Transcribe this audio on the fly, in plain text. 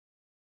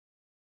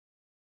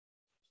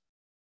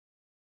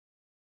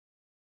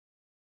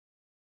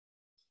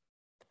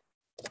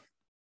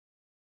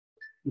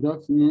Good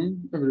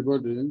afternoon,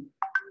 everybody.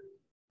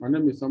 My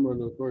name is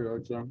Samuel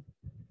Okoye.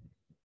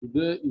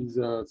 Today is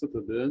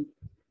Saturday,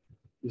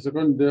 the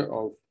second day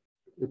of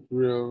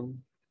April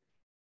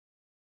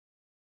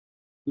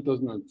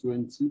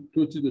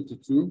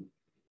 2022.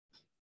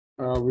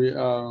 We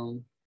are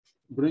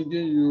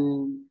bringing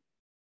you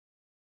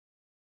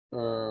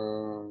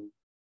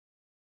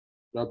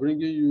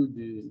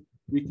the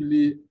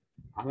weekly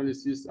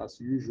analysis as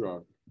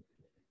usual,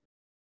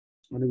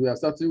 and we are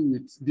starting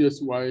with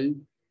DSY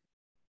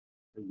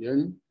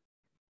again.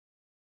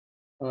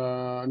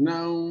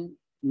 Now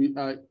we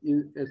are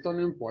in a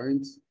turning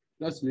point.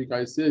 Last week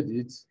I said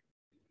it.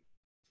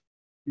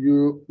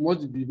 You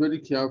must be very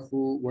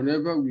careful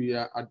whenever we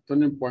are at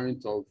turning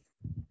point of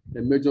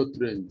a major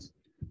trend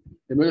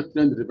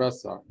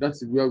reversal.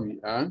 That's where we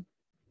are.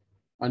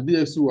 And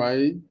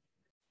DSY,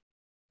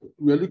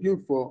 we are looking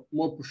for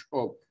more push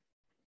up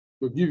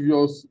to give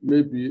us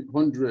maybe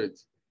 100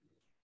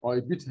 or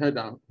a bit higher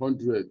than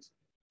 100,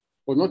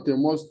 but not a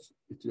must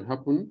it will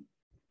happen.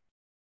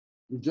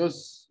 We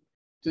just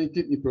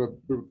thinking in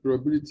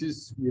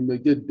probabilities we may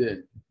get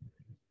there,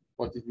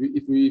 but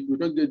if we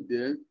don't get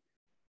there,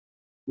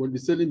 when the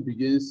selling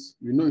begins,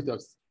 we know it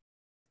has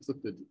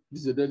started.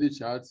 This is a daily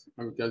chart,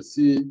 and we can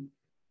see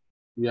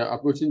we are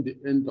approaching the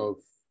end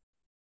of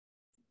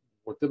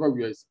whatever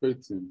we are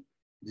expecting,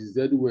 the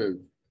Z wave.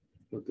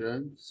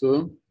 Okay,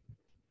 so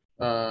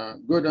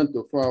go down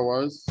to 4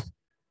 hours.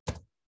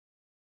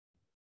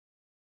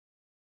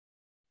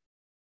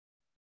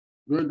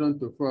 Going down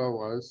to 4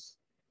 hours,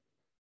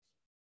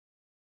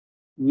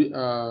 we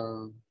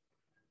are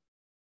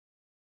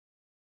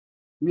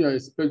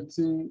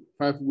expecting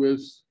 5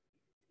 waves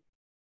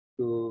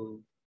to,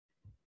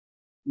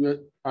 we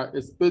are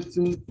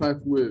expecting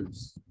 5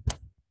 waves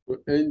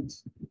to end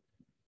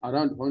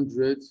around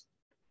 100.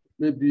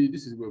 Maybe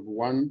this is wave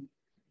 1,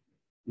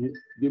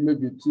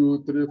 maybe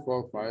 2, 3,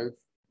 4, 5.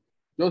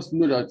 Just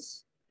know that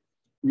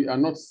we are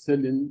not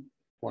selling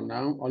for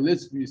now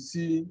unless we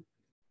see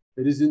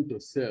a reason to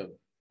sell.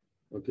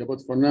 Okay,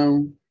 but for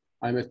now,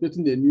 I'm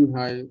expecting a new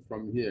high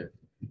from here.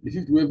 The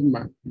 5th wave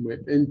may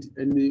end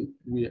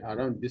anywhere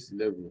around this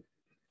level.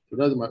 So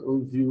that's my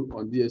own view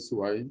on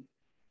DSY.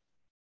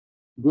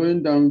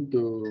 Going down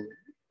to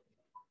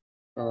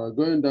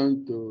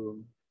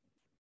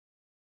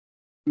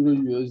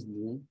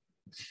EURUSD.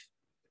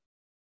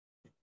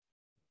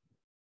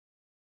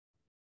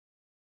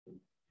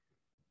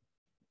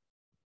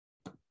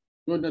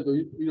 Going down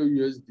to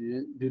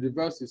EURUSD, the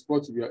reverse is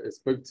what we are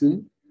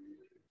expecting.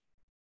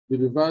 The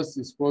reverse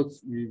is what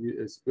we will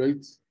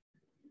expect.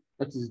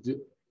 That is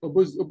the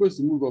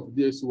opposite move of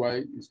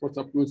DSY is what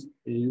happens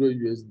in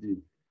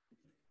EURUSD.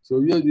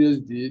 So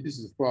EURUSD, this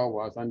is 4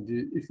 hours, and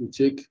if you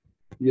check,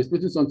 we're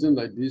expecting something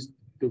like this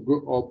to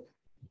go up.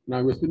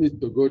 Now we're expecting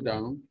it to go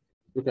down.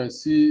 You can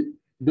see,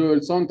 though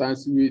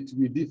sometimes we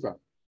differ.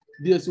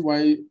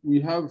 DSY,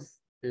 we have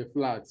a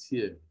flat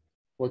here,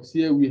 but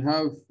here we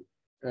have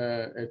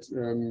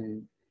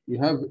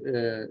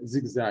a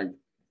zigzag.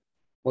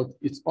 But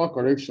it's all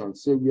correction.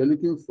 So we are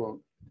looking for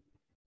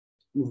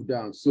move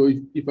down. So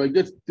if I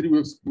get 3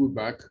 waves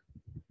pullback,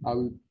 I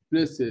will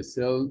place a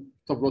sell,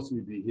 top loss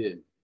will be here.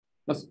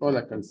 That's all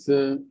I can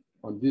say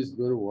on this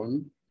very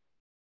one.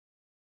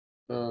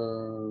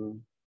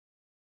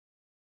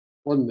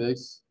 What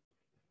next?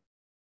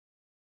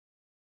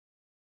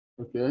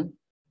 Okay.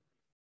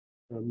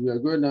 We are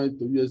going now to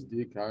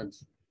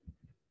USDCAD.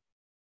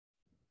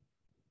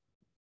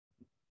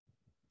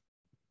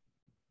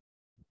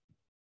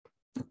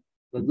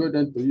 We'll go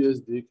down to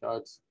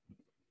USDCAD.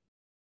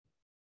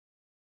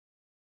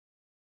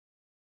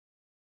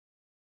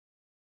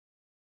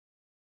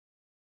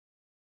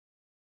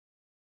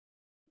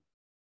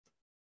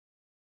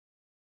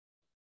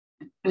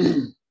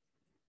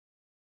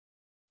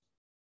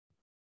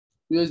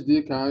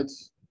 USDCAD.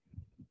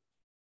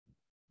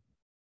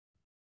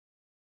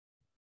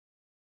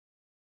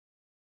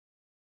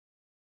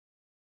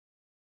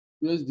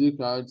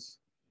 USDCAD.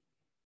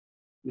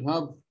 We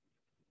have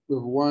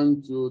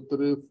 1, 2,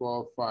 3,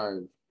 4,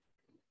 5.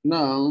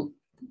 Now,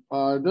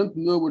 I don't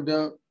know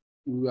whether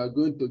we are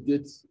going to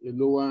get a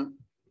lower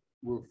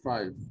with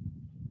 5.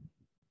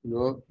 You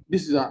know,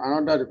 this is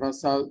another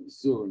reversal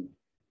zone.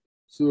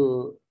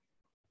 So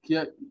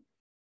here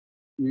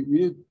we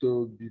need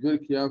to be very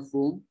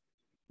careful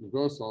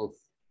because of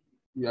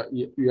we are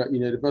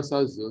in a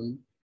reversal zone.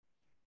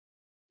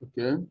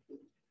 Okay.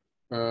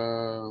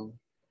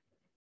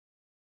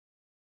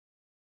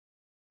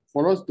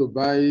 For us to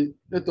buy,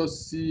 let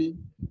us see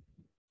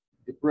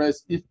the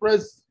price. If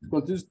price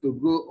continues to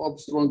go up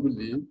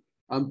strongly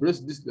and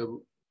breaks this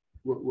level,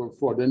 wave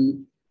 4,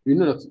 then we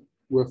know that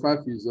wave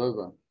 5 is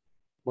over.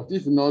 But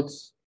if not,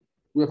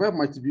 wave 5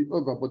 might be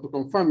over, but to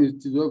confirm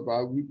it is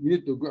over, we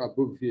need to go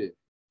above here.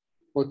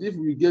 But if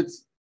we get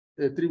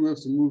 3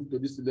 waves move to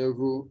this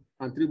level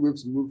and 3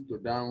 waves move to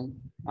down,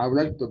 I would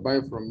like to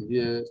buy from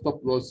here,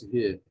 stop loss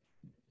here.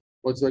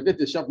 But if I get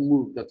a sharp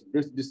move that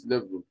breaks this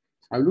level,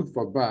 I look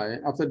for buy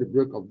after the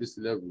break of this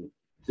level.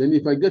 Then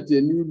if I get a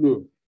new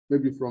low,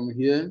 maybe from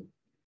here,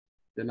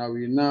 then I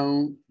will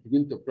now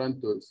begin to plan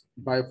to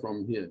buy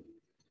from here.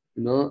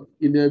 You know,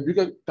 in a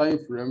bigger time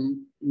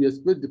frame, we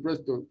expect the price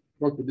to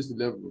drop to this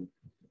level,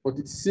 but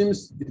it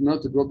seems it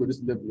not to drop to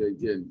this level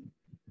again.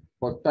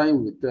 But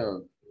time will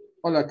tell.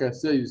 All I can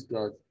say is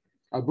that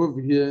above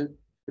here,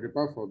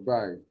 prepare for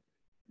buy.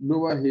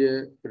 Lower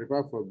here,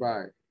 prepare for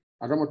buy.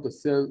 I don't want to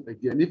sell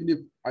again. Even if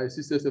I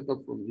see sell set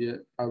up from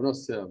here, I will not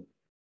sell.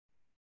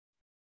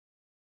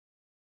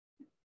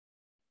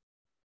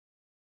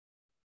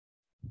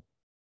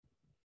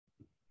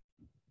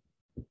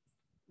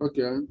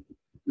 Okay,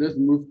 let's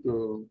move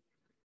to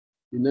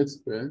the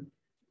next pair.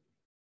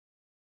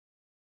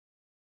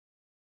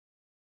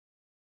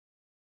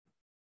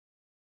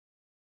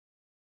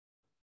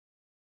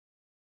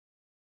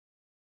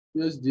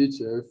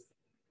 USDCHF.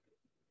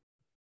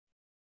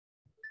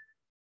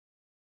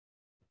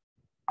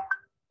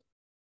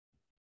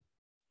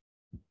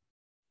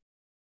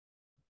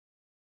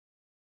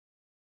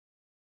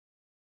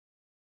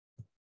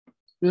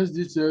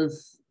 USDCHF.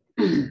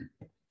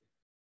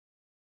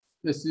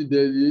 Let's see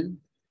daily.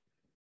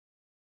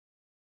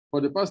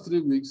 For the past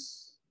 3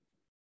 weeks,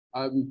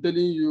 I've been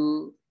telling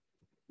you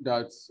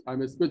that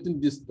I'm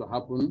expecting this to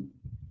happen.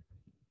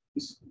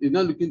 It's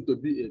not looking to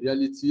be a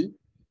reality.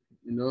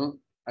 You know,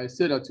 I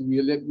said that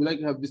we like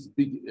to have this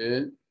big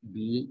A,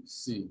 B,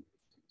 C.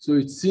 So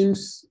it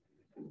seems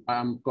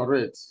I'm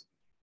correct.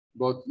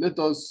 But let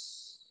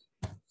us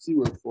see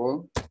where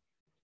for.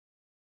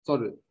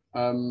 Sorry.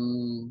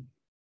 4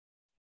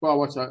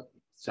 hour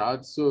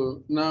chart.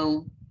 So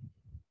now,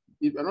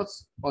 if you're not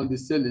on the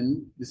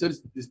selling, the sell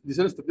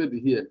started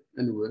here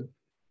anyway.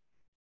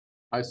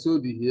 I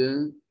sold it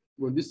here.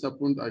 When this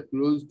happened, I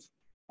closed.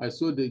 I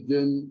sold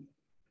again.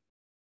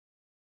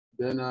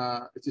 Then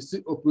it is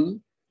still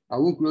open. I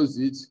won't close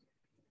it.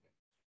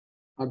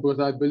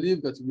 But I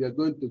believe that we are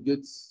going to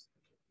get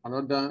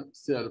another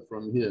sell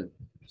from here.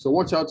 So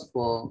watch out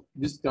for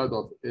this card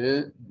of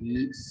A,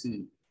 B,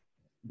 C.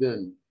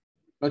 Then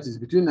that is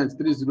between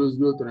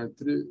 93.00 to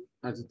 93,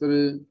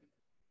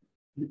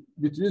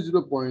 between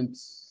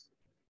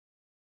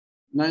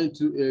 0.928,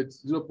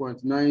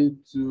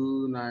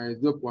 0.929,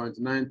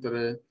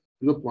 0.93,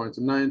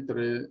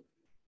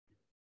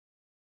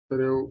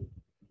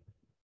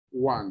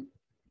 0.9331.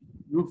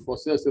 Look for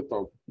sell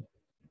setup.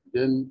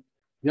 Then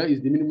here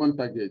is the minimum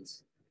target.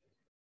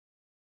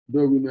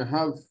 Though we may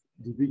have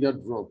the bigger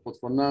drop, but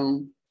for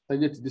now,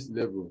 target this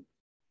level.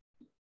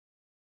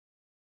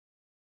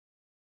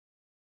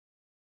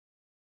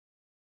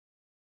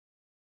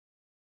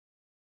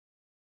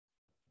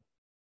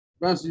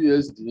 Pounds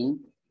USD.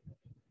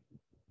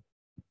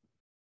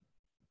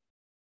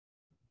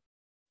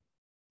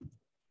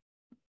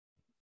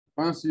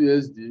 Pounds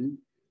USD.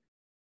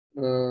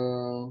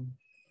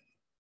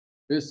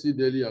 Let's see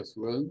daily as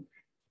well.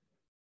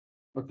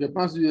 Okay,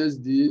 pounds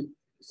USD.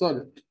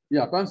 Sorry,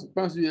 yeah, pounds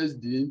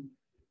USD.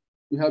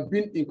 We have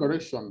been in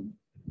correction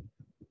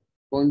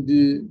on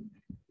the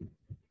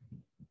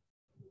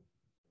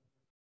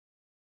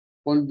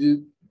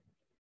 3rd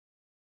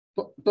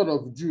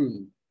of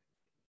June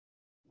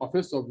or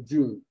 1st of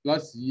June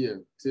last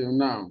year till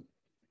now.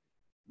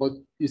 But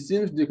it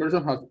seems the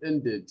correction has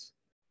ended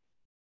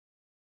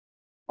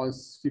on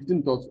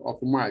 15th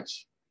of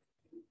March.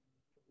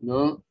 You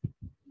know,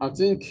 I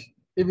think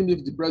even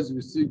if the price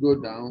will still go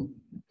down,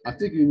 I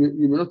think we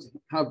may not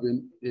have a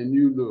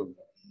new low.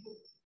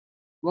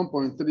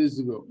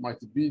 1.30 might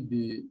be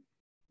the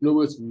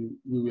lowest we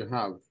will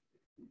have.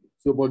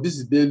 So, but this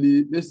is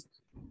daily. Let's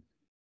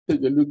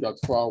take a look at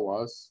 4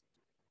 hours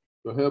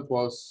to help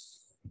us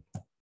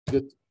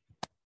get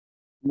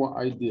more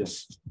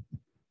ideas.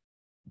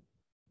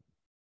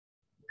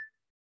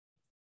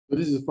 So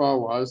this is 4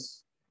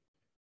 hours.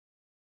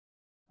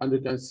 And you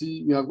can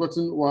see we have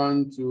gotten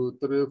 1, 2,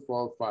 3,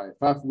 4,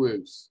 5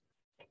 waves.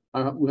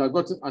 And we have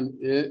gotten an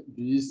A,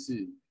 B,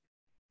 C.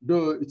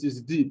 Though it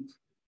is deep,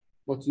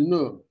 but you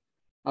know,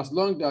 as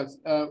long as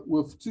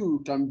wave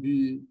 2 can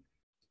be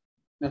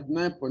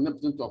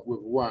 99.9% of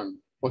wave 1,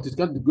 but it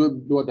can't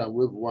go lower than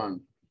wave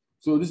 1.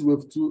 So this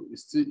wave 2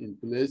 is still in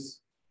place.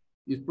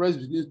 If price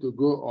begins to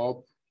go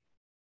up,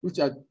 which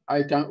I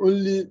can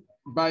only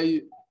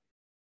buy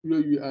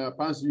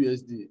pounds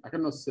USD, I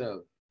cannot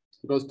sell,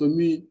 because to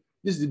me,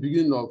 this is the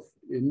beginning of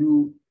a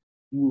new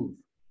move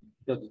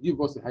that will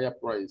give us a higher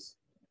price.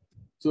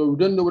 So we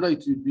don't know whether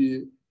it will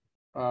be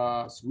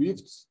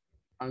swift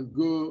and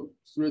go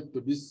straight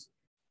to this,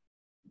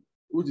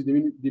 which is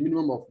the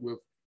minimum of wave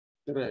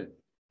 3,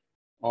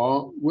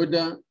 or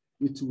whether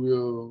it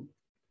will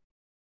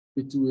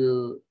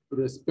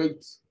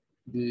respect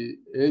the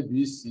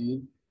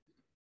ABC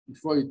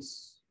before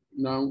it's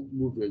now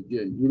move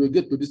again. We will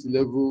get to this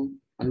level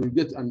and we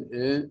get an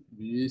A,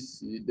 B,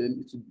 C,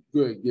 then it will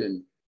go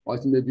again. Or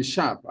it may be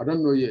sharp. I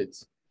don't know yet.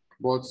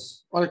 But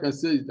all I can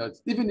say is that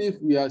even if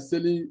we are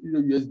selling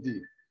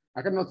USD,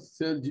 I cannot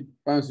sell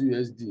pounds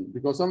USD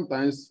because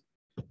sometimes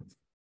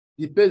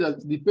the pair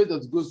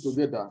that goes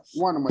together,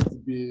 one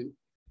might be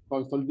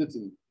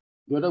consolidating,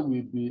 the other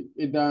will be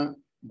either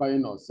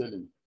buying or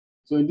selling.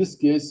 So in this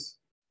case,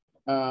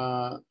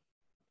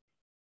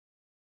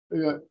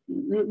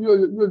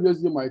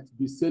 USD might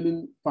be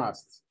selling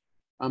fast,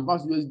 and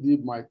past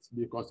USD might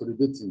be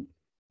consolidating.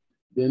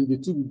 Then the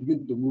two will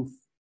begin to move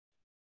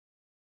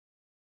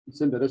in the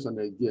same direction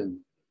again.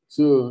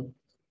 So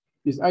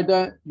it's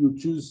either you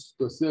choose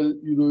to sell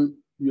Euro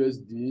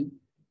USD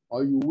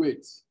or you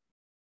wait,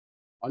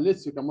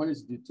 unless you can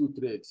manage the two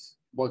trades.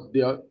 But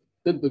they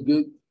tend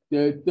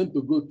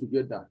to go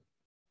together,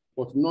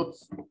 but not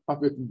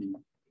perfectly.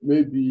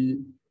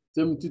 Maybe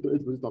 70 to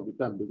 80% of the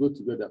time they go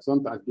together.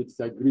 Sometimes they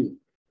disagree,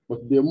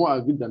 but they're more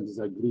agree than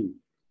disagree.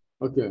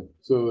 Okay,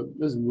 so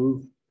let's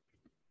move.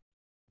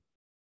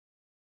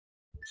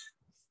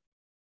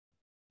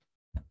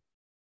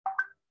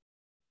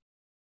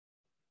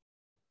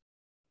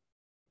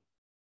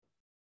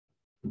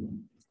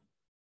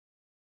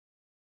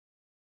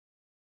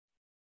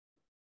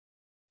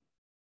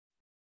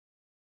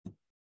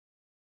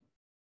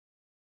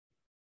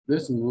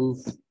 Let's move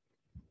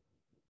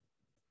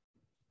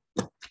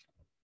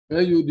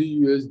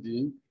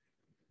AUDUSD.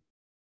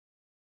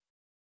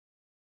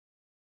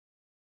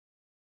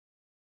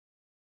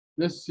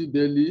 Let's see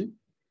daily.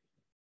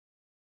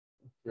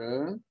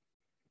 Okay.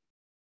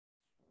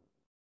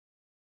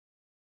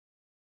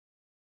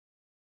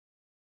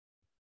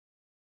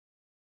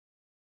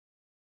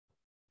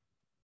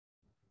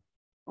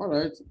 All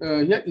right.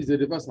 Here is a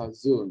reversal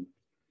zone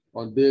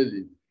on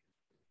daily.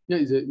 Here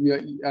is we are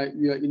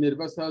in a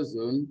reversal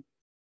zone.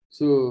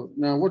 So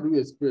now what do we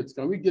expect?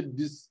 Can we get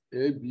this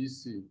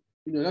ABC?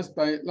 You know,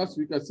 last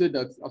week I said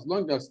that as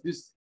long as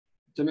this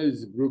channel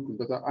is broken,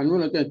 that I'm no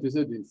longer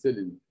interested in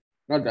selling.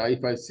 Rather,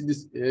 if I see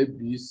this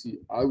ABC,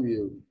 I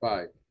will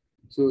buy.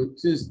 So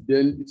since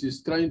then, it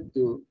is trying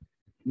to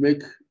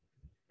make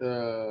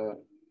a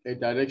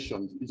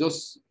direction. It's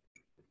just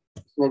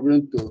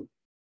struggling to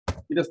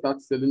either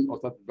start selling or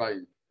start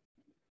buying.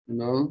 You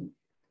know,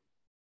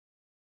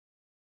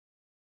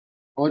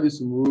 all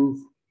this move,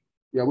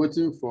 we are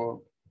waiting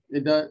for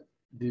either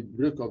the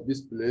break of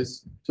this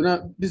place. So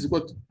now this is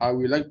what I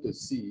would like to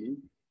see.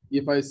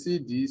 If I see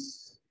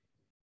this,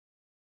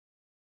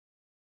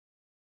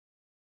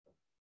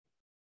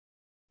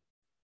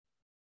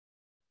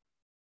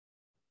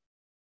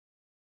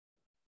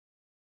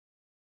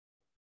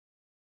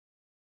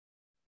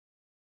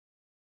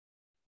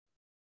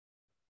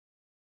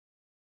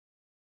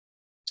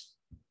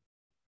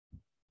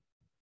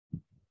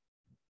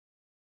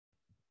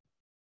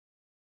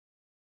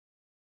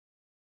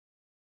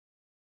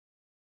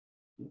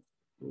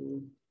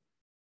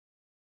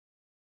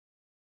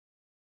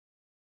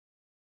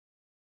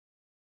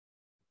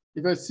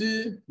 if I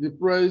see the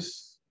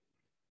price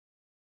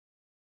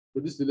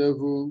to this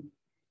level,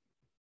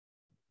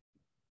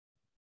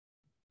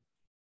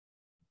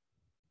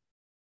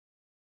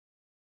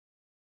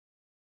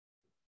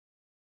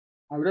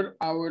 I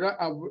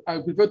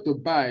prefer to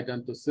buy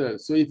than to sell.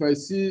 So if I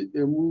see a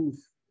move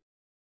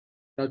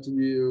that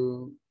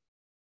will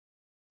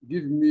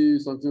give me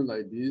something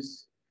like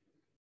this,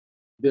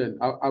 then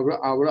I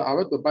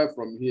will to buy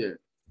from here,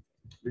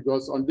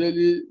 because on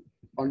daily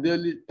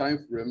time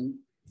frame,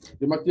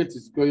 the market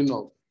is going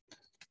up.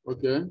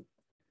 Okay.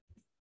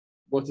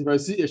 But if I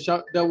see a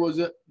sharp,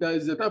 there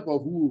is a type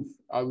of move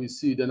I will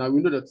see, then I will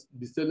know that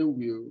the selling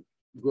will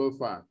go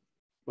far.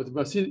 But if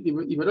I don't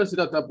see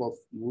that type of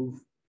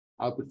move,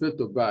 I prefer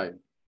to buy.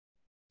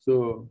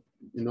 So,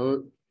 you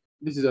know,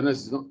 this is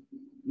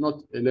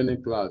not a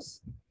learning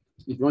class.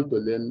 If you want to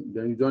learn,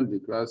 then you join the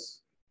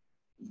class.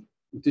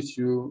 We teach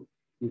you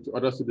with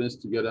other students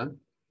together.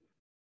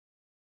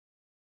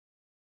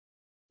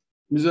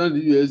 Using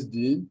the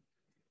USD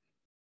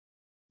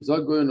is not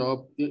going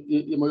up.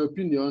 In my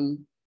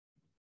opinion,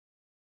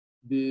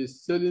 the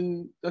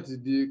selling, that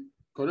is the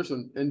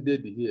correction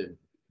ended here.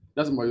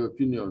 That's my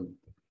opinion.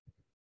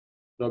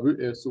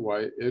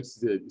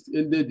 WXYXZ, it's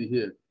ended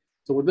here.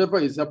 So whatever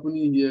is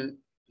happening here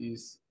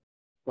is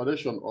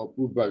correction or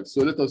pullback.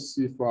 So let us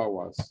see 4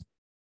 hours.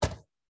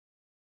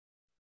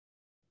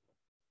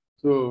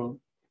 So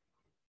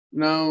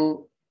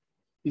now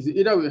is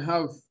either we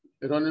have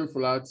a running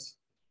flat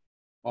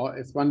or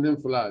expanding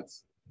flat.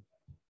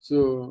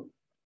 So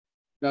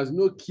there's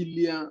no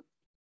clear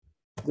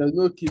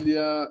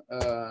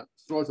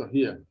structure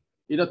here,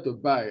 either to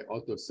buy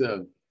or to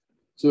sell.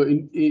 So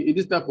in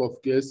this type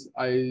of case,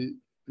 I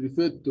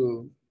prefer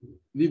to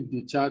leave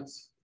the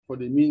charts for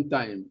the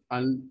meantime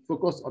and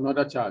focus on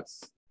other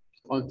charts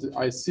until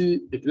I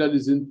see a clear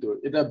reason to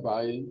either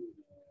buy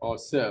or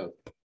sell.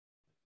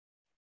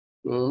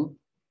 So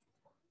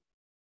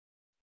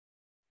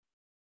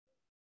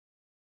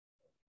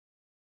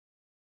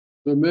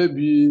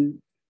maybe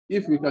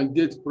if we can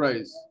get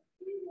price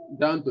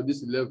down to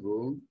this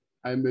level,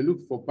 I may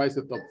look for buy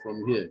setup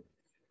from here.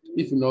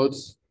 If not,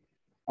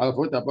 I'll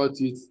forget about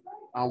it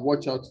and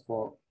watch out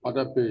for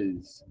other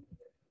pairs.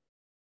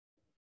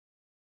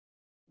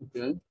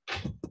 Okay.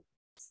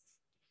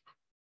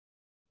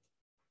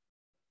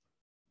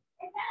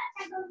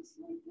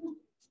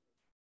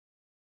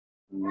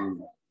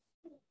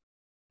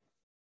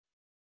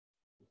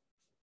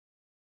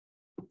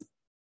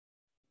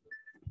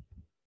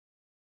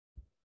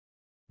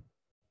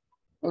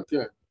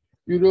 Okay,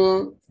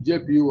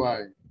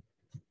 EURJPY.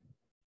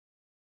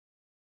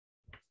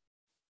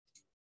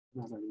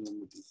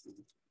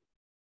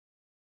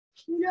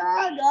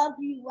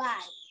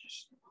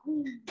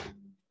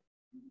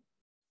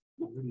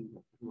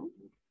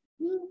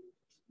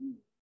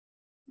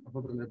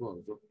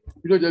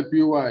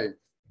 EURJPY.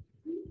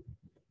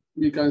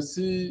 We can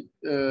see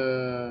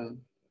in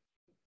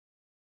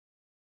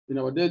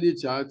our daily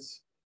chart,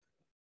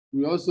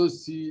 we also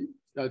see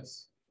that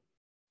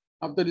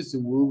after this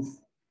move,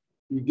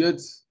 we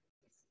get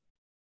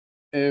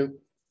a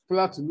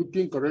flat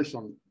looking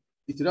correction.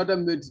 It rather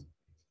made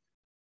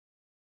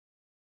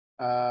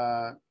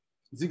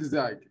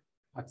zigzag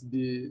at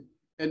the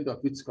end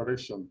of its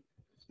correction.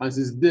 And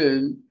since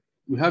then,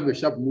 we have a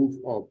sharp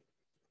move up.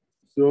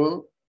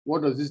 So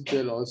what does this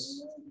tell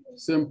us?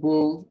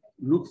 Simple,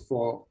 look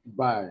for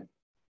buy.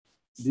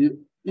 If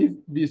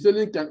the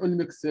selling can only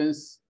make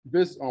sense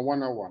based on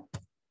 1 hour,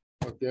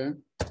 okay?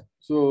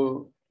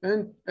 So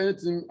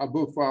anything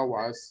above 4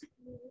 hours,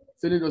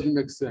 selling doesn't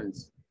make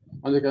sense.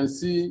 And you can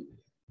see,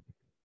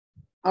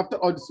 after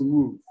all this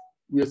move,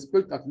 we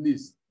expect at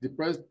least the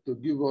price to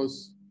give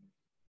us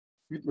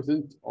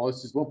 50% or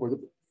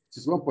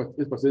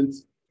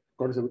 61.8%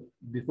 correction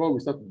before we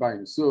start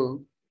buying.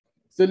 So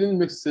selling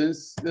makes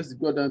sense. Let's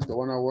go down to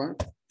 1 hour.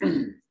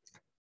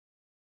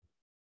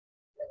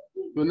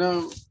 So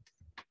now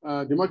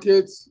the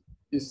market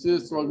is still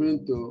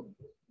struggling to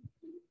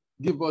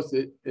give us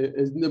a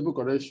reasonable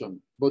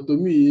correction. But to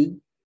me,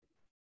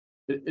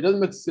 it doesn't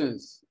make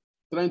sense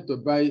trying to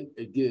buy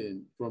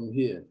again from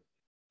here.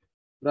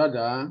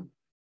 Rather,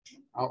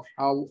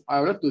 I would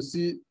like to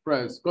see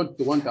price go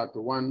to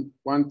 131,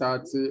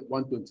 130,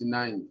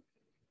 129.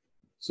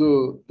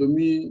 So to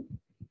me,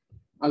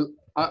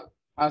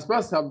 as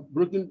price have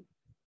broken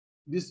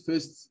this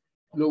first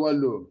lower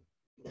low,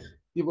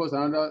 give us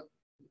another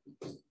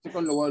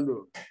second lower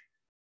low.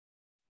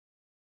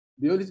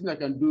 The only thing I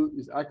can do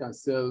is I can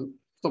sell,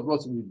 stop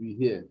loss will be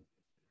here.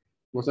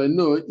 Because I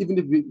know even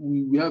if we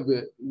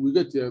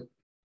get a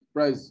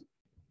price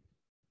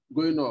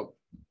going up,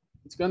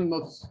 it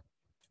cannot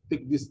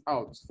take this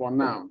out for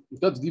now.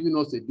 Without giving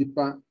us a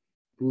deeper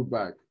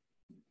pullback.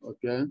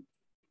 Okay.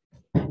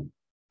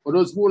 For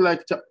those who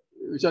like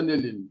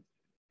channeling,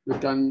 we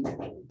can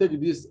take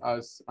this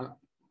as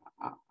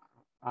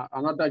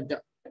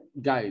another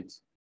guide.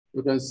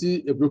 You can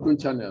see a broken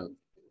channel.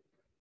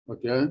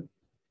 Okay.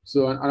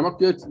 So our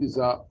market is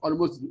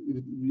almost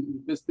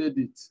retested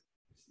it.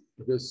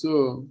 Okay.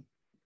 So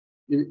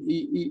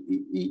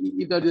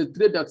if there is a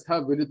trade that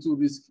have a little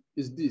risk,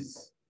 is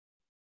this.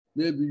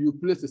 Maybe you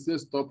place a sell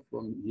stop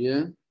from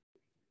here,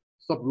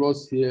 stop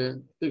loss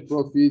here, take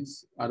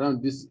profits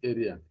around this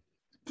area.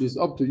 It's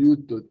up to you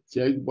to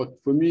check. But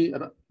for me,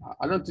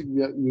 I don't think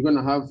we're going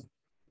to have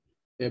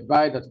a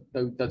buy that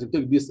will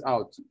take this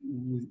out.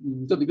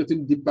 We start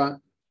getting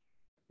deeper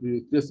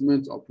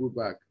retracement or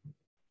pullback.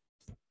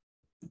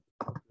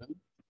 Okay.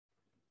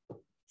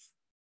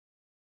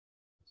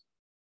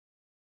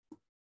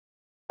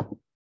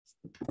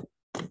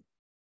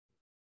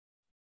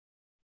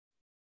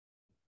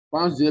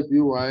 Pound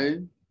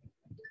JPY,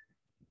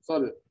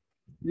 sorry,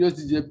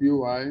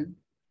 USDJPY.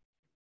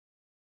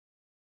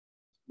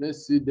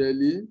 Let's see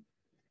daily.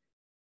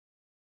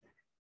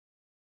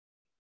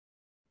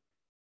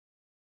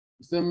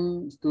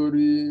 Same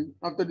story.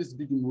 After this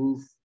big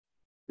move,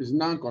 is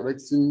now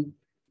correcting.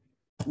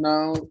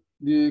 Now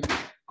the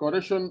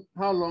correction,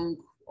 how long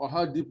or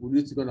how deep will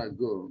it gonna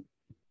go?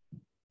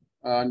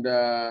 And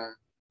to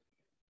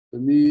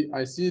me,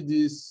 I see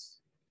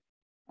this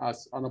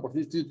as an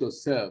opportunity to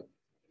sell.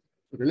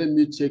 Okay, let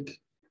me check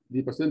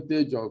the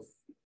percentage of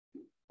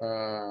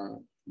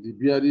the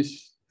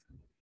bearish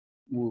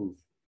move.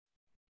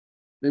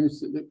 Let me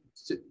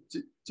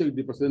check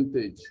the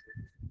percentage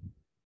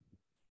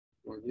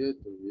from here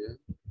to here.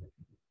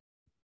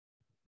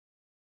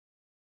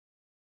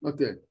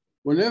 Okay,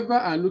 whenever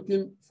I'm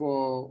looking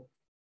for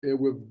a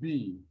wave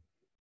B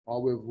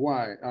or wave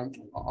Y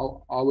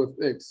or wave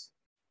X,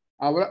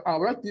 I would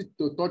like it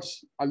to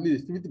touch at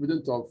least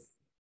 50%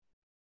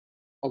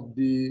 of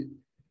the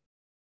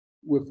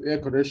wave A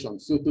correction.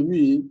 So to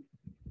me,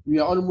 we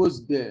are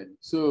almost there.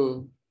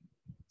 So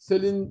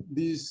selling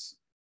this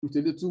with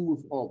a little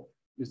move up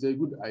is a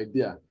good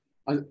idea.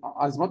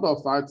 As a matter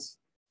of fact,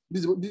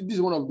 this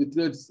is one of the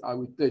trades I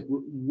will take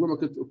when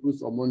market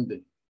opens on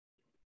Monday.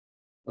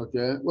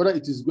 Okay, whether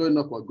it is going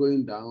up or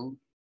going down,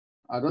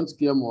 I don't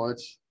care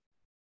much.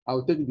 I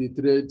will take the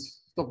trade.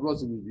 Stop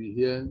loss will be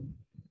here.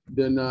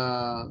 Then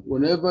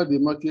whenever the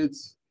market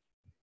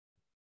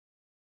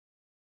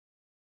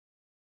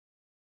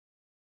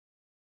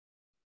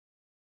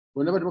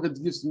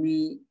gives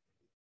me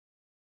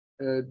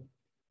a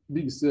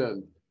big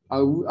sell,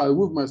 I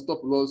move my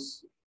stop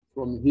loss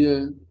from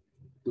here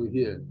to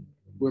here.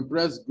 When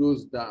price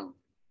goes down,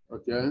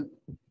 okay,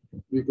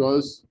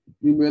 because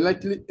we may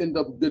likely end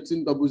up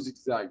getting double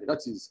zigzag.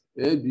 That is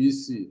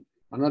ABC,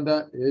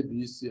 another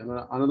ABC,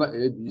 another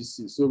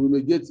ABC. So we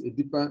may get a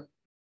deeper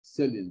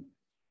selling.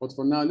 But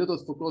for now, let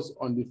us focus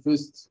on the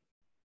first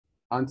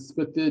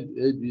anticipated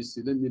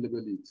ABC. Let me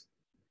label it.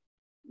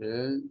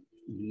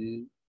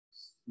 ABC.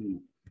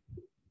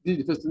 This is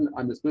the first thing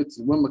I'm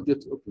expecting when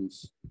market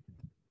opens.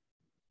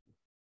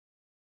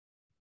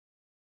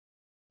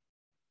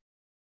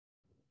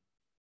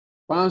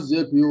 Pounds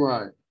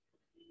JPY.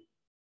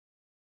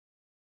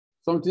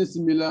 Something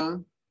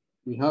similar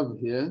we have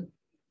here.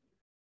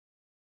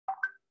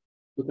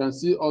 You can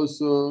see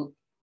also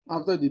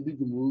after the big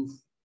move,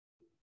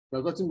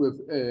 we're getting wave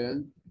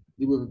A,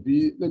 the wave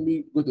B. Let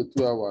me go to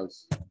 2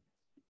 hours.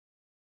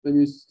 Let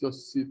me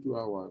just see 2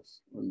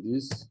 hours on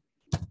this.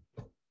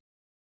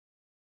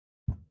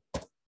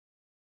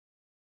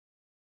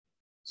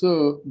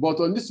 So, but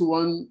on this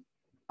one,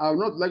 I would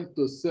not like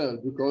to sell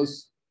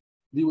because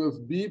the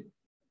wave B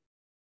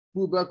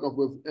pullback of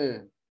wave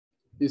A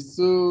is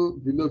so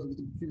below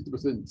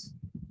 50%.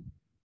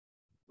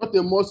 Not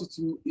a must,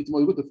 it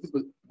must go to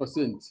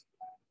 50%,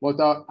 but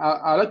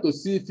I like to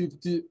see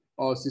 50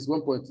 or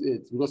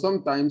 61.8 because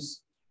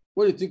sometimes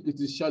when you think it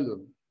is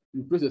shallow,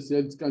 you place a sell,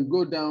 it can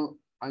go down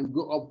and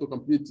go up to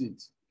complete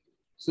it.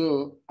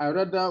 So I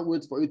rather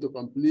wait for it to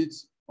complete,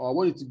 or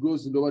when it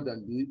goes lower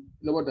than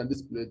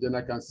this place, then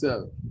I can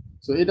sell.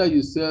 So either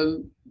you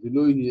sell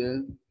below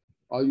here,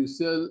 or you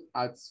sell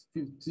at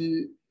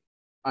 50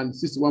 and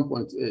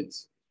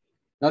 61.8.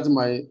 That's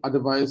my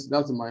advice.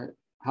 That's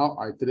how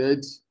I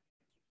trade.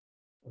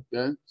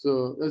 Okay,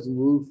 so let's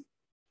move.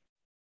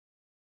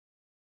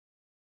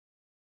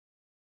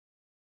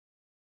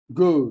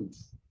 Gold.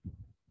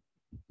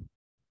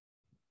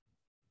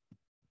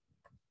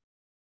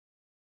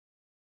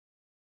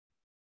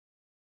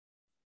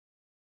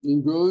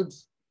 In gold,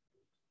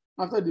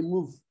 after the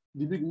move,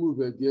 the big move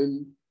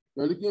again,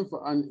 we're looking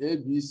for an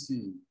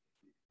ABC,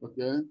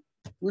 okay,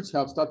 which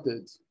have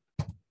started.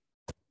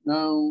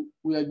 Now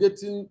we are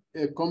getting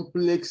a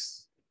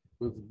complex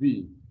with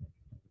B.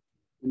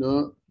 You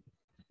know,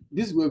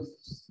 this with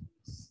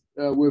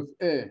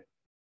A.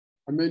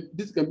 I mean,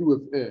 this can be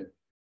with A.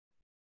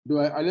 Though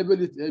I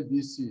label it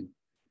ABC,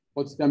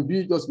 but it can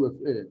be just with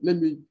A. Let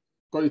me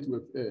call it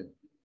with A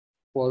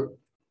for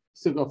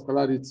sake of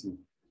clarity.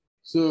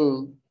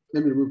 So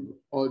let me remove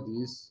all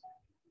this.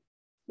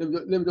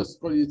 Let me just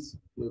call it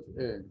with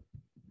A.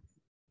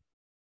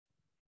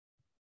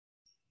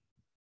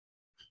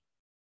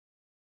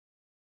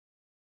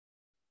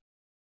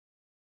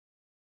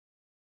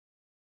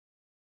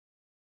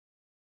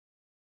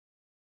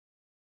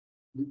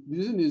 The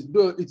reason is,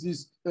 though it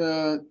is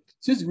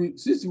since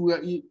we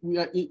are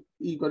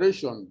in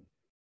correction,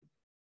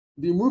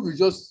 the move is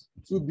just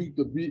too big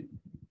to be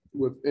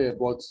with A,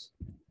 but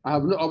I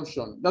have no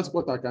option. That's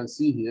what I can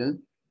see here.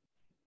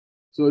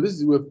 So this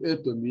is with A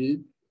to me,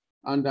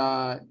 and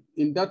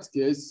in that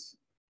case,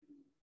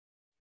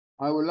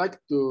 I would like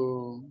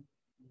to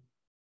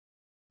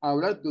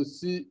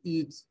see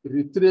it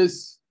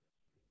retrace .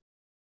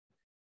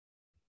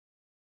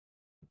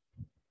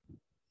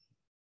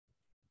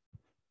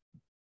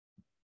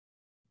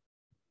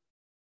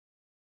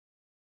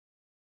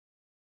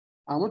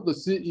 I want to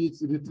see it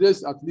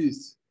retrace at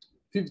least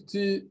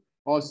 50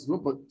 or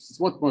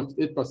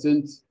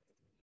 1.8%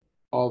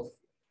 of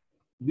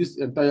this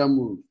entire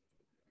move.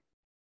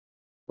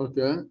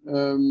 Okay.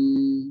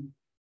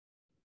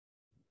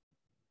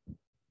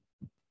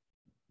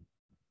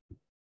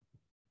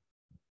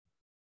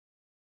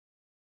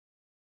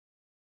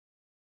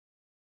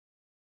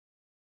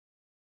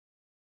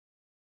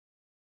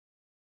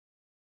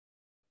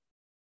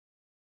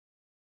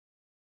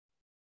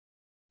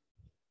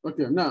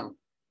 Okay, now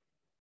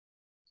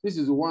this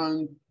is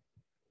 1,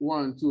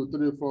 2,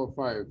 3, 4,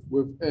 5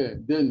 with A.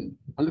 Then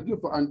I'm looking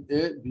for an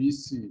A, B,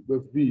 C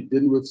with B,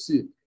 then with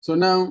C. So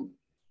now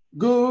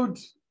gold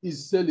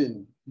is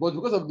selling, but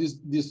because of this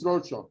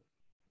structure,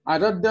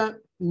 I'd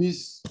rather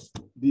miss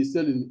the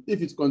selling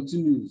if it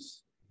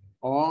continues,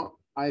 or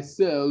I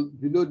sell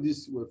below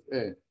this with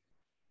A.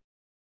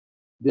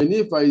 Then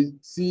if I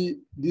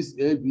see this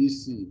A, B,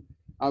 C,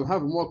 I'll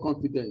have more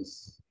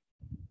confidence.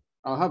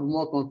 I'll have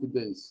more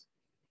confidence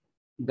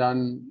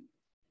than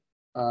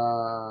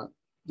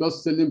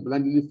just selling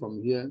blindly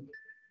from here,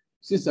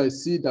 since I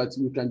see that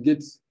we can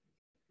get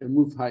a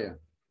move higher.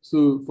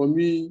 So for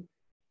me,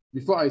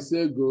 before I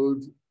sell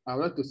gold, I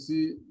would like to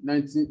see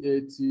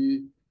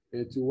 1980,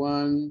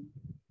 81,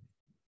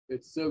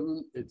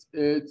 87,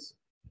 88,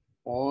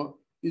 or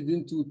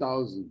even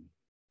 2000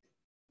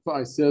 before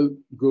I sell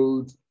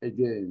gold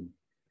again.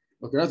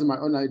 Okay, that's my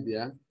own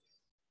idea.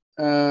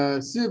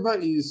 Silver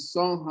is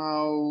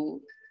somehow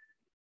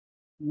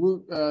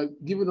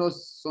giving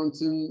us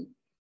something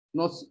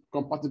not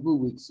compatible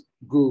with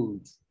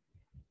gold.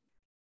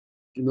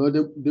 You know,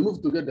 they move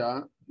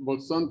together,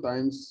 but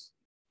sometimes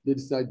they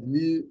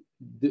disagree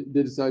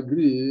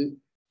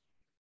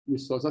with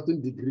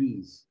certain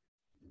degrees.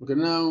 Okay,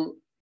 now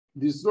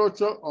the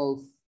structure of,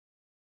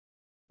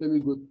 let me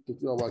go to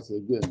 2 hours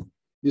again.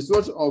 The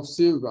structure of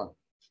silver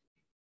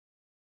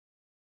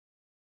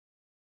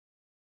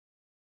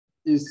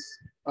is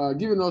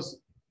giving us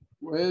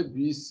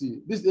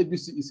ABC. This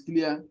ABC is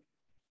clear.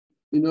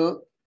 You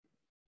know,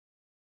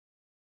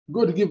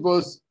 gold give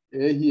us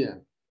A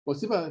here. But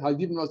CFA has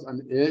given us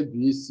an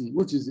ABC,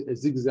 which is a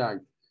zigzag,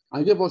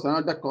 and gave us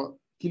another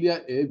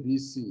clear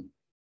ABC,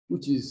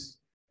 which is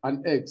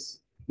an X.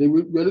 Then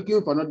we're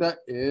looking for another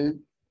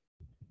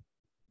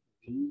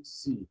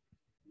ABC.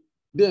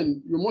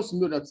 Then you must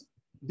know that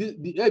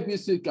the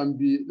ABC can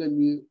be, let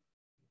me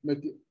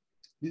make it,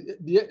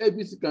 the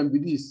ABC can be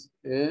this,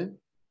 A,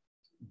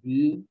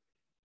 B,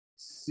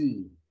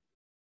 C.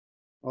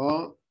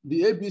 Or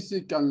the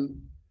ABC can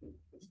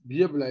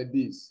behave like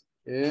this,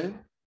 A.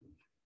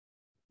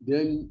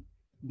 Then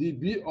the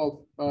B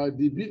of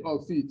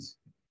it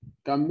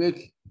can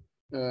make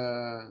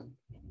the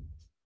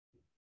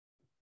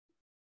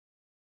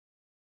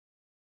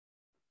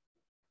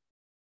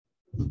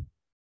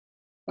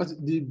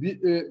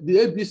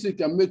ABC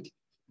can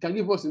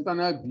give us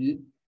internal B,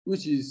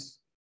 which is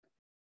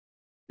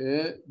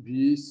A,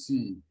 B,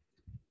 C,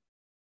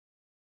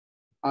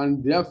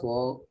 and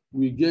therefore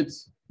we get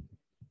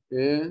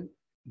A,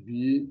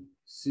 B,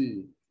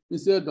 C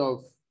instead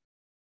of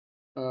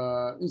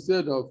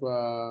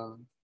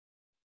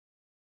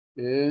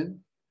A,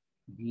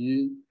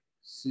 B,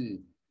 C.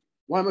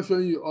 Why am I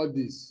showing you all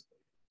this?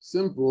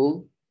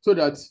 Simple, so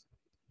that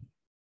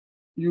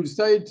you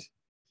decide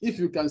if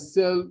you can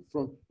sell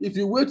from. If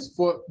you wait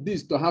for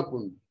this to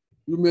happen,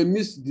 you may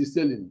miss the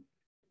selling.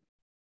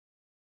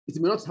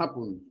 It may not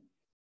happen,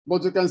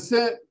 but you can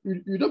say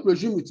you don't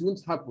presume it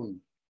won't happen.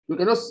 You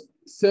cannot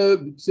say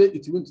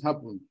it won't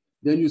happen.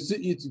 Then you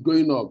see it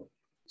going up.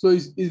 So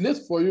it's late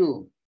for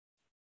you.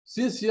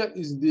 Since here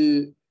is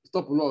the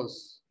stop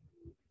loss,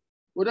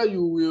 whether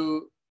you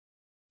will,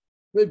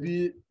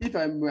 maybe if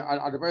I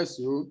advise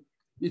you,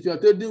 if you are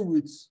trading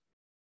with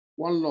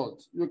one lot,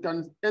 you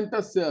can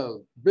enter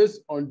sell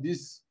based on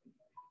this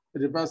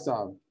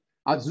reversal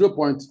at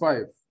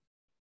 0.5.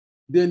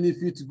 Then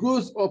if it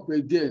goes up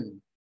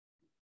again,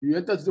 you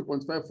enter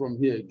 0.5 from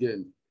here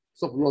again,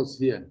 stop loss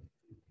here.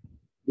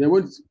 Then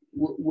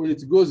when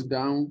it goes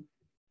down,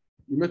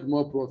 you make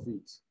more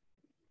profit.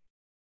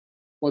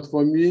 But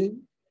for me,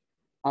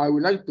 I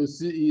would like to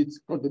see it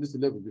come to this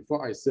level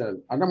before I sell.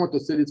 I don't want to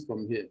sell it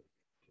from here.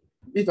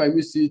 If I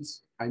miss it,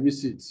 I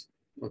miss it.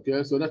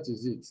 Okay, so that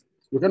is it.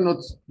 You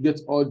cannot get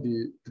all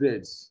the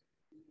trades.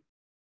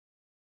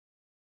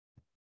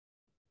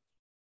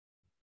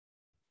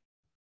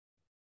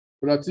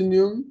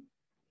 Platinum.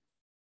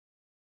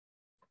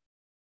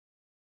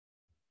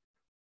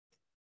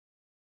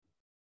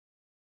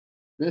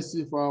 Let's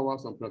see 4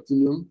 hours on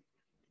platinum.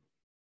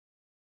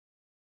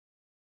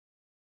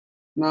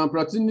 Now,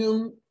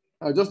 platinum,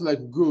 just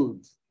like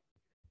gold,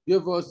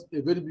 gave us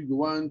a very big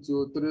 1,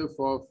 2, 3,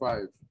 4,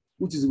 5,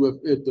 which is wave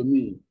A to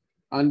me.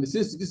 And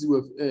since this is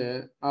wave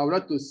A, I would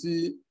like to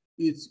see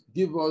it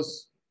give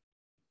us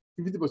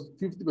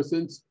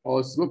 50%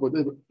 or small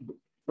percent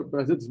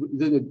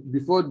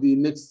before the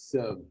next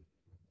sell.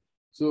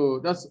 So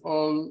that's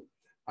all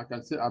I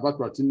can say about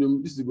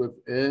platinum. This is wave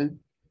A.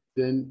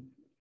 Then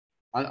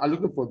I'm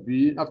looking for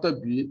B. After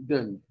B,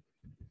 then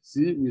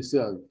C, we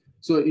sell.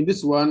 So in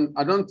this one,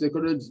 I don't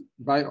encourage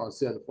buy or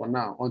sell for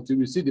now until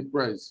we see the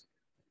price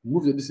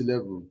move to this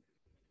level.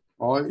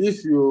 Or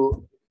if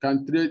you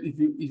can trade, if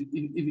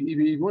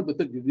you want to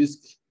take the risk,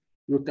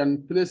 you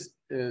can place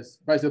a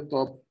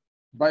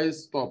buy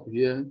stop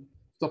here,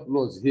 stop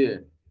loss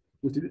here.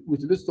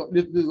 With this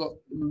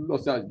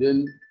loss,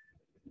 then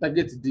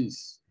target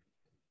this.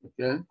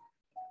 Okay.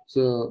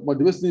 So, but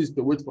the best thing is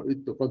to wait for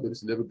it to come to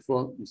this level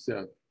before you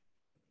sell.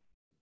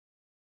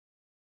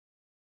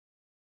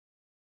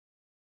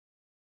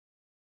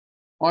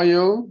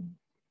 Oil,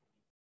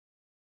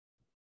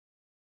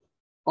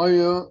 I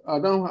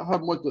don't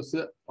have much to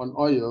say on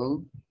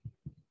oil,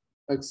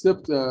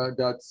 except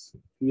that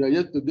we are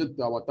yet to get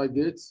to our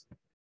targets.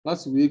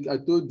 Last week, I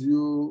told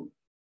you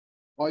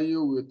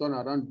oil will turn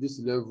around this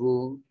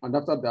level, and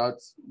after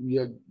that, we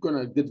are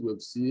gonna get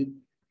wave C.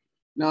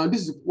 Now,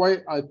 this is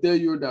why I tell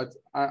you that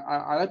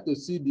I like to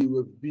see the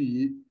wave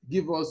B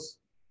give us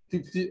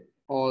 50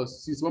 or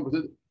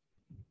 61%.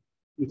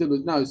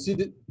 Now, you see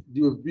the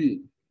wave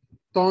B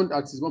turned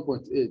at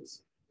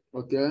 1.8,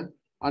 okay?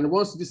 And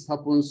once this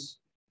happens,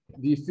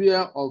 the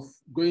fear of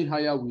going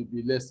higher will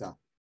be lesser.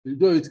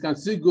 Though it can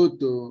still go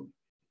to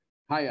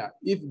higher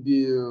if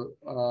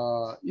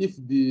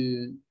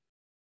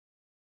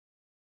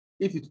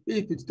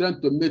it's trying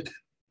to make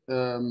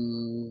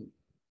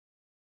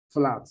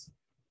flat.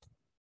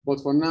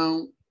 But for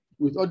now,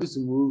 with all this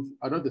move,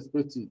 I don't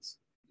expect it.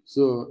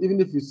 So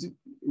even if you see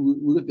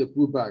we get a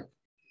pullback,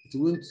 it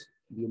won't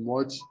be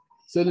much.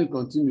 Selling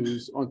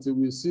continues until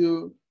we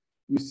see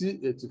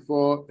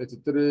 84,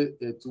 83,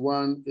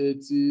 81,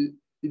 80,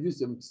 even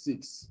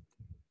 76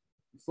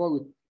 before we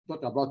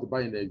talk about the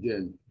buying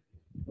again.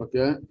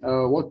 Okay,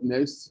 what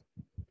next?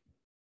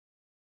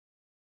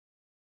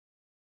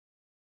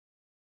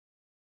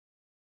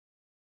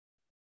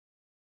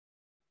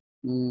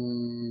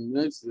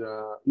 Next,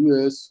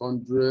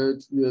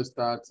 US100,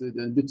 US30,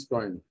 then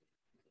Bitcoin.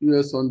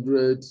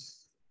 US100.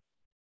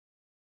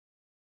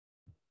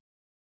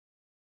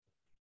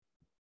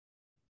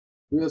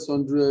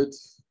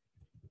 US100.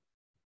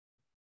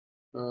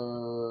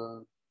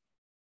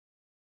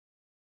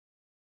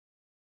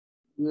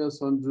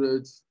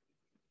 US100.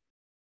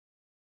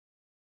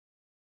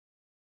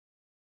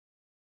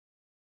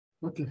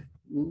 Okay.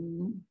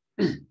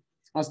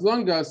 As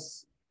long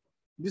as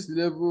this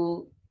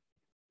level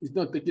is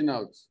not taken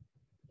out,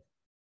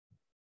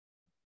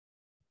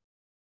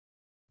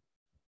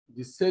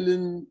 the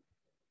selling,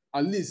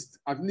 at least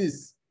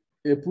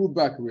a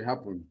pullback will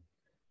happen.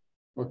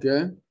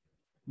 Okay,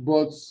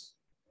 but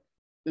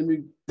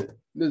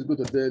let's go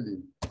to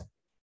daily.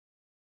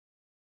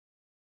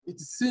 It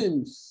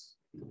seems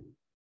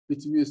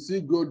it will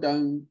still go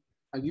down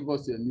and give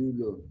us a new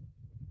low.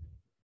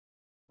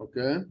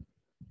 Okay,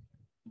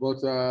 but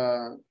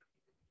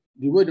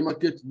the way the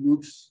market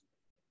looks,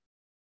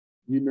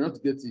 we may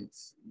not get it.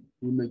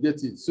 We may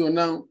get it. So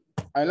now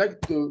I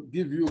like to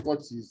give you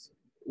what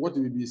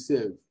will be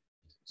saved.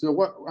 So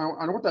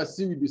what I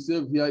see will be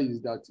saved here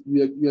is that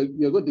we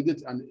are going to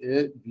get an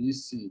A, B,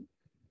 C.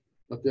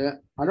 Okay,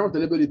 I don't want to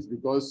label it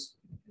because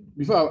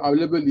before I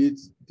label it,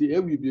 the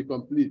A will be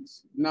complete.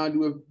 Now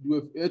the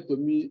wave A to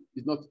me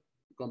is not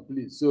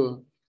complete.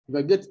 So if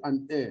I get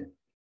an A,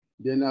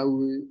 then I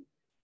will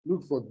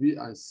look for B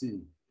and C.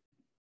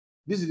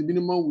 This is the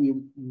minimum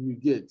we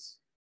get.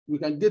 We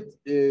can get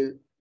a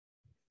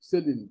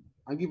selling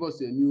and give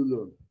us a new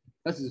low.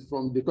 That is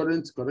from the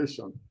current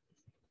correction.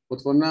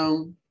 But for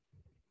now,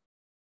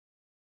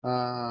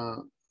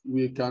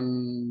 we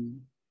can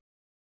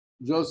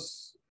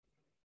just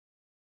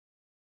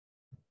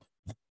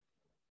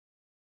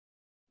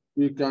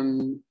look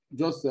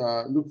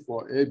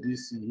for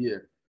ABC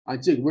here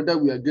and check whether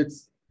we are get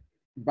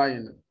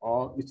buying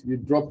or it will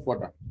drop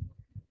further.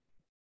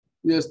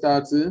 We are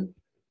starting.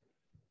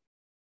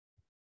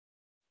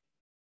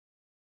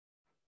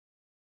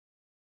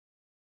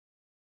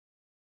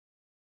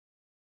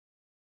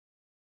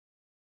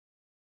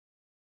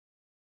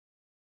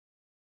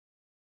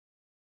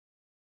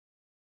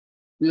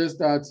 We are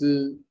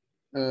starting.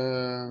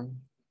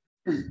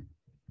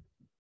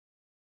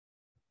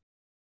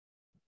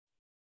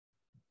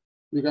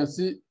 We can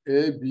see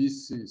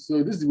ABC.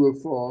 So this is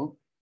wave 4.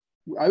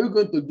 Are we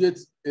going to get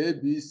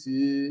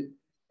ABC?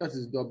 That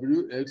is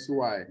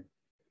WXY.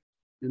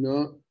 You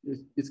know,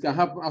 it can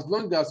happen as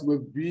long as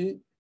wave B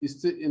is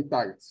still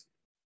intact.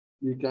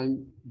 We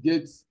can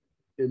get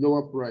a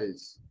lower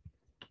price.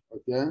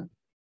 Okay,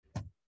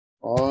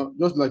 or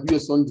just like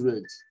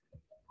US100,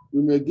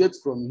 we may get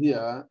from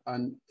here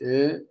an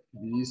A,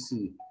 B,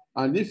 C.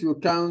 And if you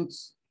count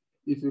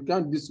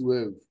this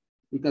wave,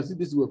 you can see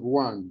this wave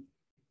 1.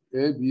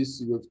 A, B,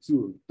 C, wave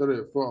 2,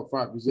 3, 4,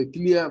 5. It's a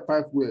clear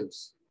 5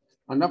 waves.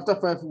 And after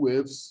 5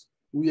 waves,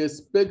 we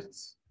expect,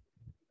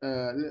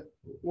 after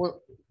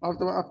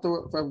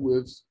 5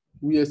 waves,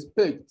 we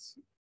expect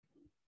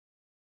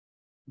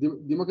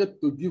the market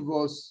to give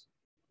us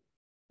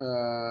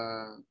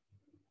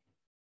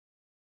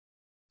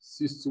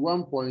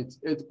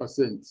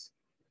 61.8%.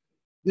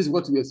 This is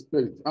what we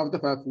expect after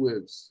 5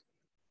 waves.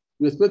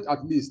 We expect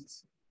at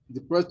least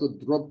the price to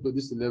drop to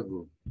this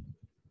level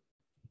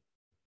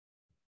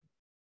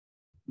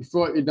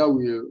before either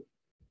we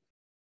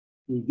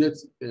get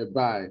a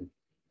buy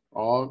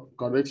or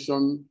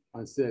correction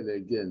and sell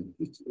again.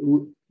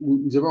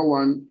 Whichever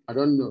one, I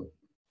don't know.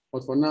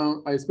 But for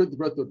now, I expect the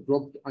price to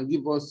drop and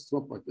give us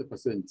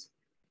 1.8%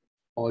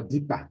 or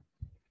deeper.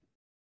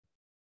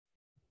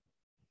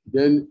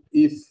 Then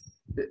if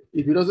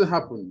it doesn't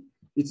happen,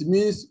 it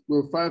means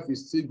wave 5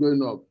 is still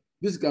going up.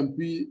 This can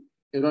be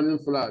a running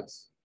flat,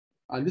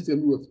 and this can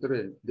be wave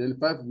 3. Then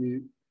 5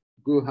 will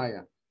go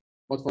higher.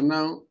 But for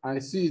now, I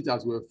see it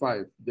as wave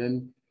 5.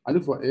 Then I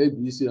look for A,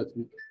 B, C that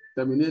will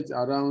terminate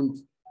around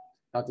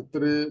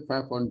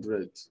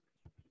 33,500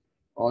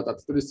 or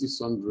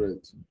 33,600.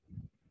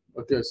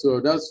 Okay, so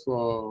that's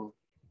for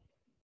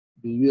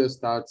the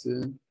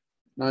US30.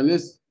 Now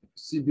let's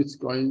see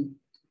Bitcoin.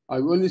 I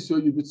will only show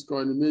you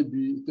Bitcoin,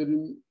 maybe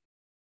Ethereum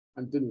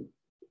and Ethereum.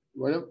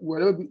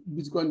 Wherever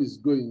Bitcoin is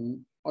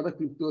going, other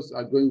cryptos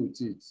are going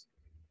with it.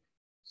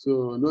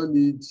 So no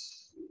need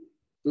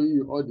showing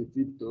you all the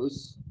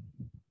cryptos.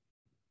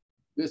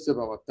 Let's save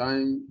our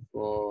time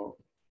for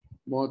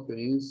more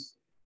things.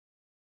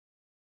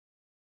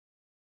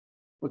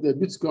 Okay,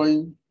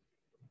 Bitcoin.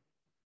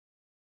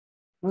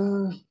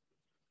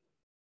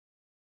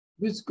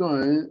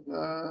 Bitcoin,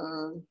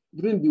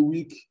 during the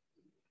week,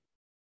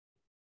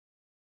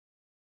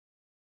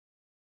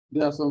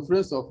 there are some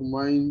friends of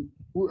mine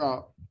who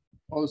are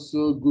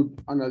also good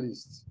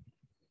analysts.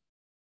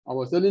 I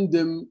was telling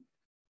them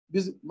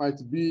this might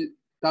be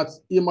that,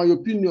 in my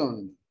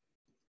opinion,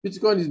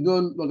 Bitcoin is no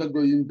longer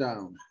going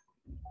down.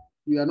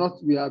 We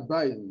are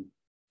buying.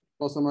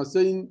 But some are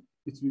saying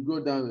it will go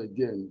down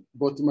again.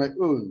 But in my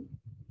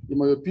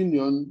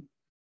opinion,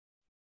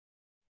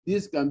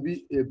 this can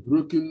be a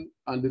broken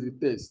and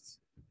retest,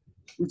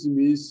 which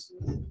means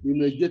we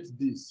may get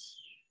this.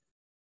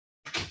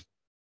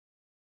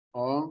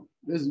 Or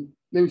let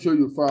me show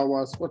you 4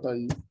 hours what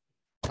I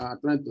am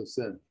trying to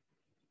sell.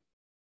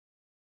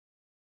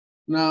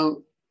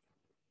 Now,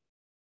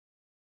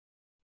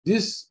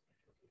 this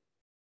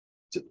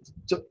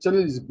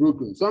channel is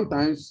broken.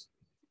 Sometimes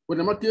when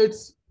the market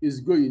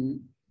is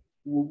going,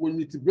 when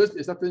it breaks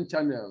a certain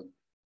channel,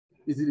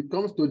 it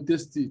comes to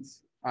test it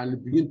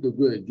and begin to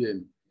go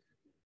again.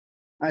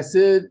 I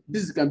said,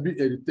 this can be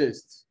a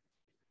retest.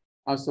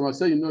 And someone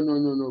said,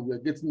 no, we are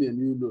getting a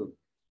new low.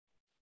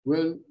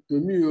 Well, to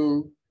me,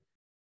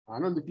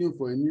 I'm not looking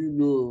for a new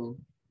low.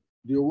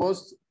 The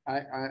worst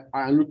I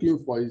am looking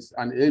for is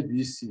an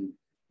ABC.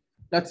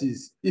 That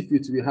is, if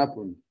it will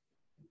happen.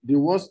 The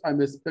worst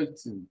I'm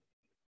expecting,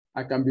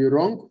 I can be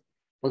wrong,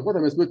 but what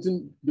I'm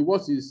expecting, the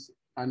worst is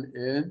an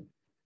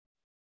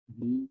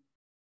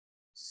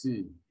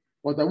ABC.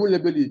 But I will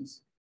label it.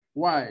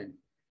 Why?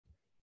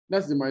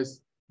 That's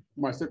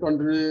my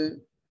secondary,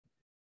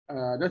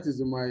 that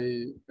is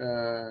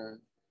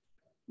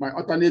my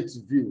alternate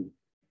view.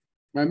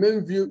 My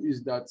main view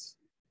is that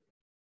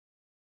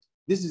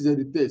this is a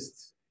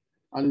retest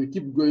and we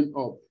keep going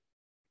up.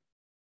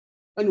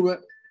 Anyway,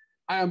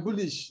 I am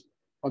bullish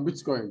on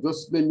Bitcoin.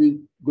 Just let me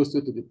go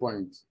straight to the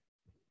point.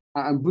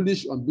 I am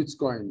bullish on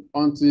Bitcoin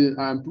until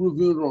I am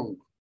proven wrong.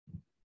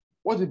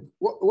 What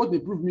they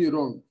prove me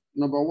wrong?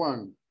 Number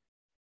one,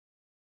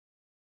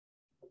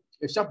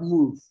 a sharp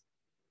move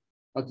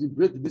that will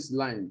break this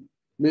line,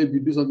 maybe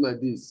do something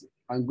like this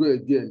and go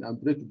again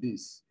and break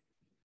this.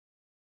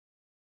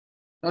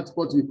 That's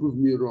what will prove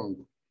me wrong.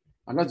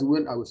 And that's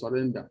when I will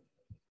surrender.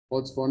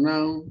 But for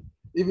now,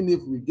 even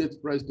if we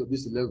get price to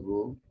this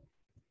level,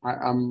 I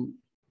am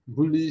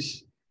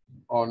bullish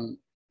on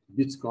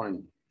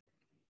Bitcoin.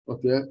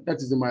 Okay, that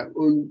is my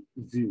own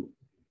view.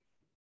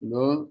 You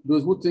know,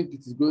 those who think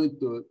it is going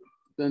to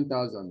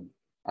 10,000,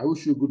 I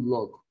wish you good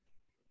luck.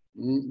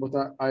 But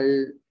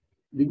the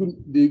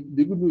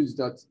good news is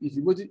that if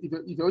you're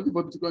waiting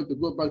for Bitcoin to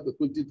go back to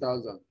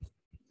 20,000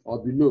 or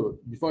below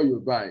before you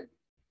buy,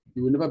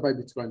 you will never buy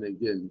Bitcoin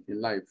again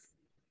in life.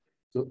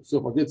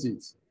 So forget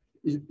it.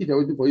 If you're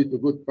waiting for it to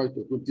go back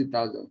to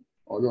 20,000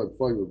 or lower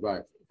before you buy,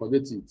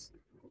 forget it.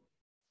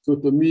 So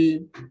to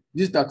me,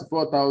 this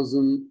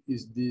 34,000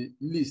 is the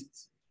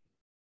least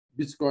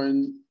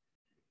Bitcoin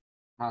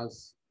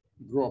has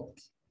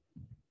dropped.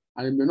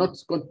 And it may not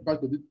come back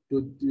to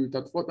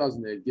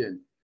 34,000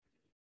 again.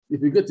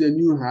 If you get a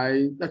new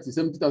high, that is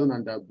 70,000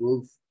 and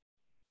above,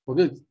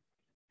 forget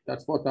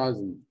that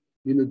 4,000.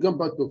 You may come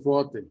back to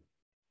 40.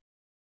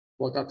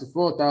 For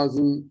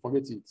 34,000,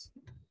 forget it.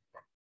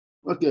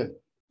 Okay,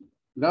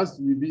 that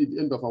will be the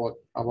end of our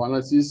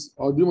analysis.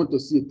 Or do you want to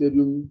see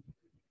Ethereum?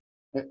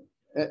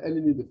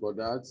 Any need for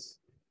that?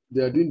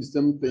 They are doing the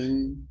same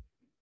thing.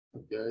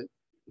 Okay,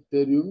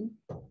 Ethereum.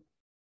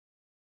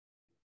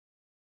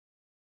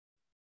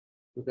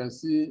 You can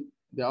see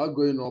they are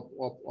going up,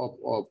 up, up,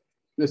 up.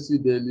 Let's see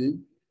daily.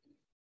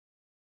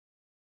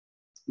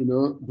 You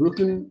know,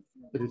 broken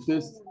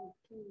retest.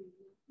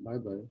 Bye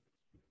bye.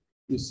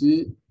 You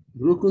see,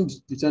 broken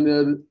the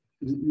channel.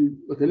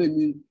 Okay, let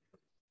me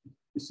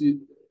see.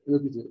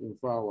 Look at it in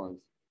 4 hours.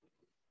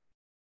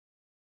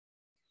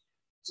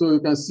 So you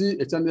can see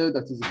a channel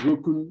that is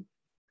broken,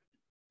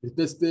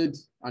 retested,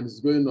 and is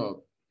going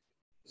up.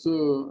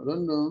 So I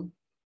don't know.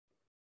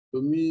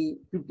 To me,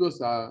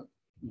 cryptos are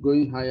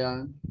going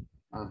higher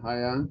and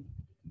higher.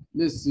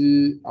 Let's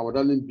see our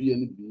darling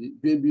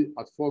BNB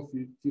at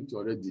 450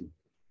 already.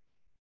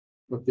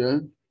 Okay.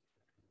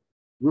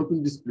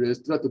 Broken this place,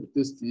 try to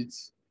test it,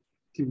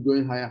 keep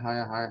going higher,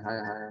 higher, higher,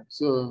 higher, higher.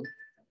 So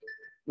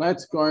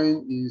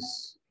Litecoin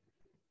is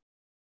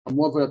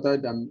more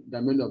volatile than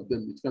many of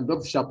them. It can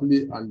drop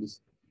sharply and is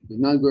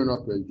now going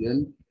up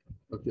again.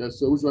 Okay,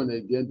 so which one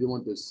again do you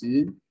want to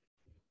see?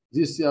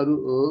 This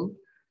CRO,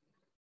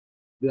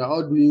 they are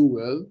all doing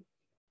well.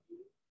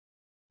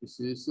 You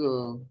see,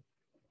 so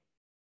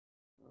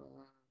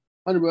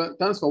anyway,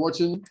 thanks for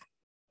watching.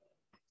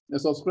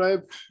 And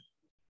subscribe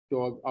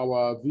to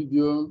our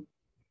video,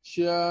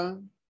 share,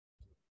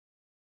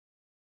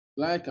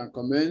 like and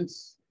comment,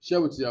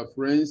 share with your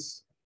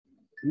friends.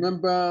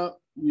 Remember,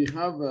 we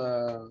have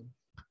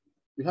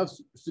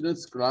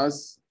students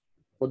class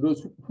for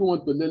those who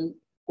want to learn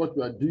what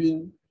we are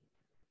doing.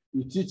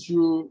 We teach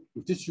you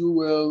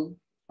well,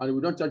 and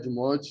we don't charge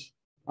much,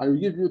 and we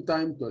give you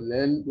time to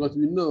learn, because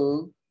we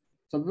know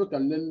some people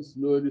can learn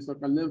slowly, some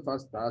can learn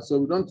faster. So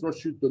we don't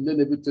rush you to learn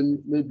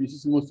everything, maybe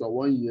 6 months or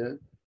 1 year.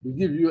 We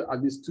give you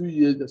at least 2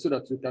 years so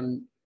that you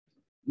can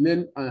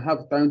learn and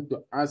have time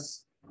to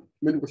ask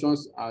many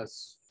questions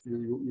as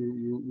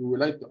you would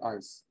like to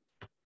ask.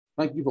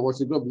 Thank you for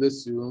watching. God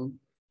bless you.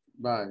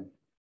 Bye.